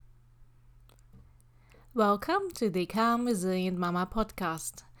Welcome to the Calm Resilient Mama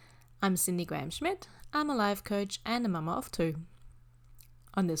podcast. I'm Cindy Graham-Schmidt. I'm a life coach and a mama of two.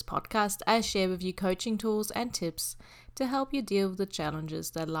 On this podcast, I share with you coaching tools and tips to help you deal with the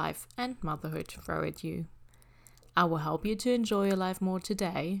challenges that life and motherhood throw at you. I will help you to enjoy your life more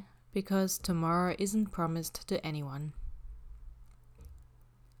today because tomorrow isn't promised to anyone.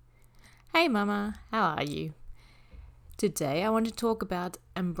 Hey mama, how are you? Today I want to talk about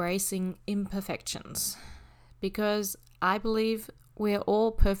embracing imperfections because I believe we're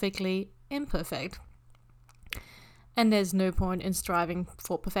all perfectly imperfect. And there's no point in striving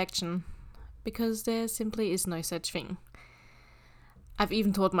for perfection because there simply is no such thing. I've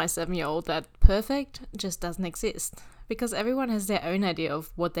even told my 7-year-old that perfect just doesn't exist because everyone has their own idea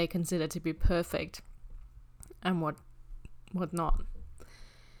of what they consider to be perfect and what not.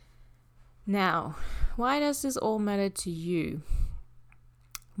 Now, why does this all matter to you?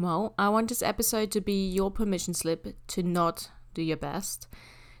 Well, I want this episode to be your permission slip to not do your best,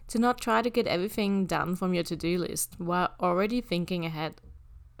 to not try to get everything done from your to-do list while already thinking ahead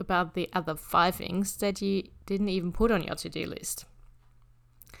about the other 5 things that you didn't even put on your to-do list.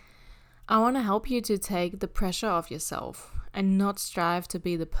 I want to help you to take the pressure off yourself and not strive to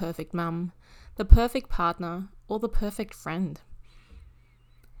be the perfect mum, the perfect partner, or the perfect friend.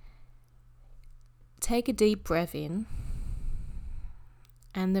 Take a deep breath in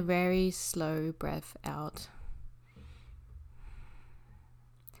and a very slow breath out.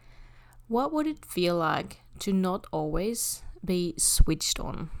 What would it feel like to not always be switched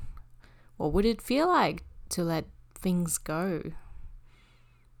on? What would it feel like to let things go?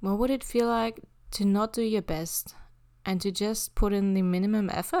 What would it feel like to not do your best and to just put in the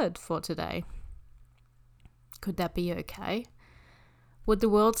minimum effort for today? Could that be okay? Would the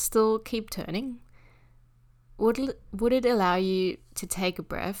world still keep turning? Would it allow you to take a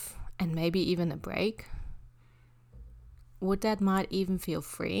breath and maybe even a break? Would that might even feel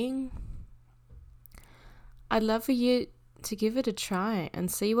freeing? I'd love for you to give it a try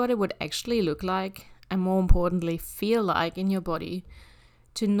and see what it would actually look like and more importantly feel like in your body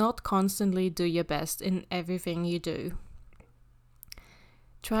to not constantly do your best in everything you do.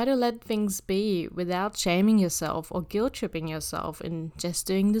 Try to let things be without shaming yourself or guilt tripping yourself in just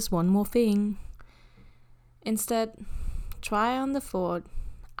doing this one more thing. Instead, try on the thought,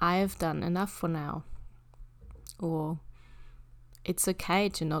 I have done enough for now. Or, it's okay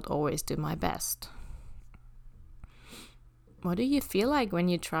to not always do my best. What do you feel like when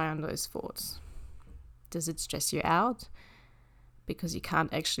you try on those thoughts? Does it stress you out because you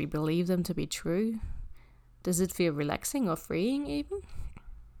can't actually believe them to be true? Does it feel relaxing or freeing even?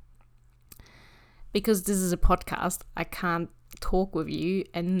 Because this is a podcast, I can't talk with you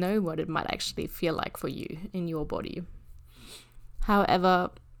and know what it might actually feel like for you in your body. However,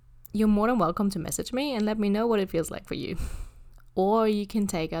 you're more than welcome to message me and let me know what it feels like for you. Or you can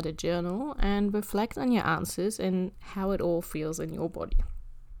take out a journal and reflect on your answers and how it all feels in your body.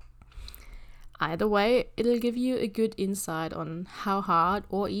 Either way, it'll give you a good insight on how hard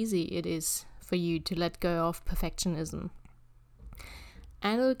or easy it is for you to let go of perfectionism.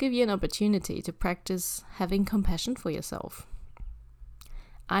 And it'll give you an opportunity to practice having compassion for yourself.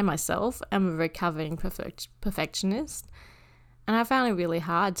 I myself am a recovering perfectionist, and I found it really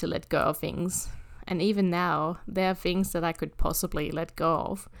hard to let go of things. And even now, there are things that I could possibly let go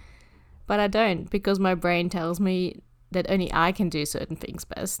of, but I don't because my brain tells me that only I can do certain things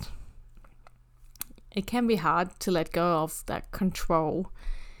best. It can be hard to let go of that control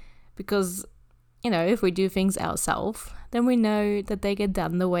because, if we do things ourselves, then we know that they get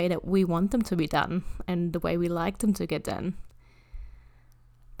done the way that we want them to be done and the way we like them to get done.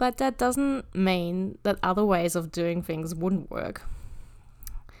 But that doesn't mean that other ways of doing things wouldn't work.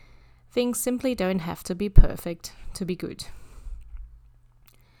 Things simply don't have to be perfect to be good.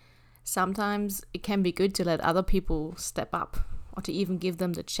 Sometimes it can be good to let other people step up or to even give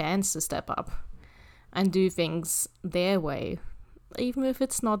them the chance to step up and do things their way, even if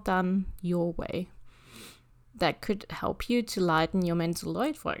it's not done your way. That could help you to lighten your mental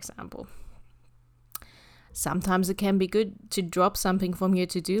load, for example. Sometimes it can be good to drop something from your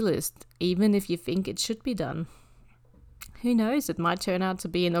to-do list, even if you think it should be done. Who knows, it might turn out to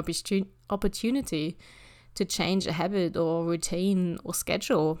be an opportunity to change a habit or routine or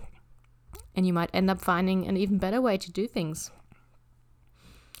schedule, and you might end up finding an even better way to do things.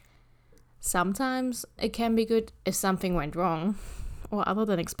 Sometimes it can be good if something went wrong, or other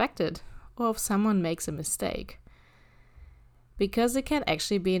than expected, or if someone makes a mistake. Because it can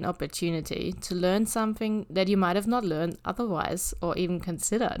actually be an opportunity to learn something that you might have not learned otherwise or even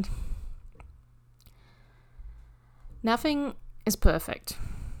considered. Nothing is perfect,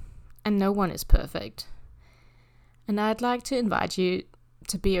 and no one is perfect, And I'd like to invite you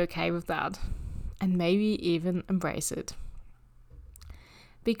to be okay with that and maybe even embrace it.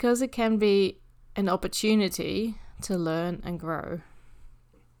 Because it can be an opportunity to learn and grow.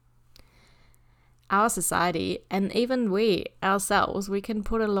 Our society, and even we ourselves, we can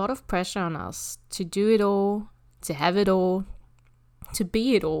put a lot of pressure on us to do it all, to have it all, to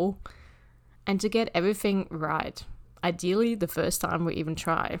be it all, and to get everything right. Ideally, the first time we even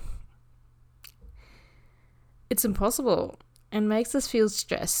try. It's impossible and makes us feel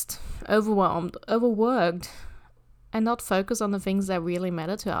stressed, overwhelmed, overworked, and not focus on the things that really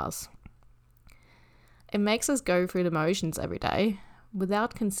matter to us. It makes us go through the motions every day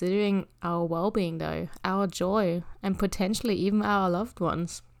without considering our well-being though, our joy, and potentially even our loved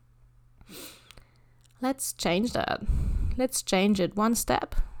ones. Let's change that. Let's change it one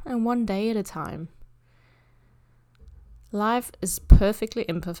step and one day at a time. Life is perfectly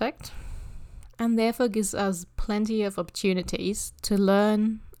imperfect and therefore gives us plenty of opportunities to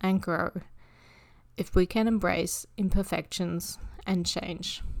learn and grow if we can embrace imperfections and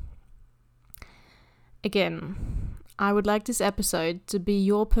change. Again, I would like this episode to be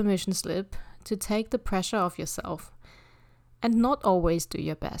your permission slip to take the pressure off yourself and not always do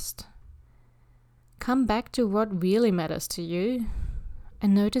your best. Come back to what really matters to you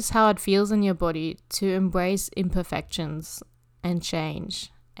and notice how it feels in your body to embrace imperfections and change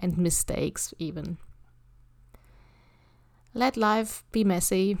and mistakes even. Let life be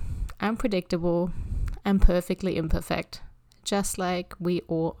messy, unpredictable, and perfectly imperfect, just like we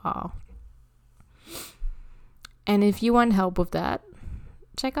all are. And if you want help with that,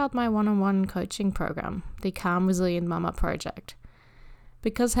 check out my one-on-one coaching program, the Calm Resilient Mama Project.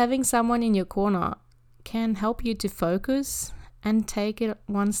 Because having someone in your corner can help you to focus and take it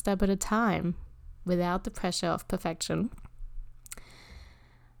one step at a time without the pressure of perfection.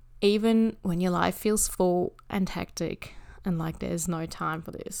 Even when your life feels full and hectic and like there's no time for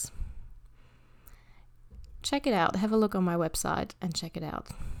this. Check it out. Have a look on my website and check it out.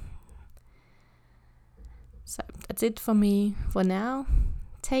 So that's it for me for now.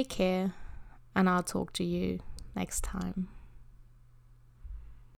 Take care, and I'll talk to you next time.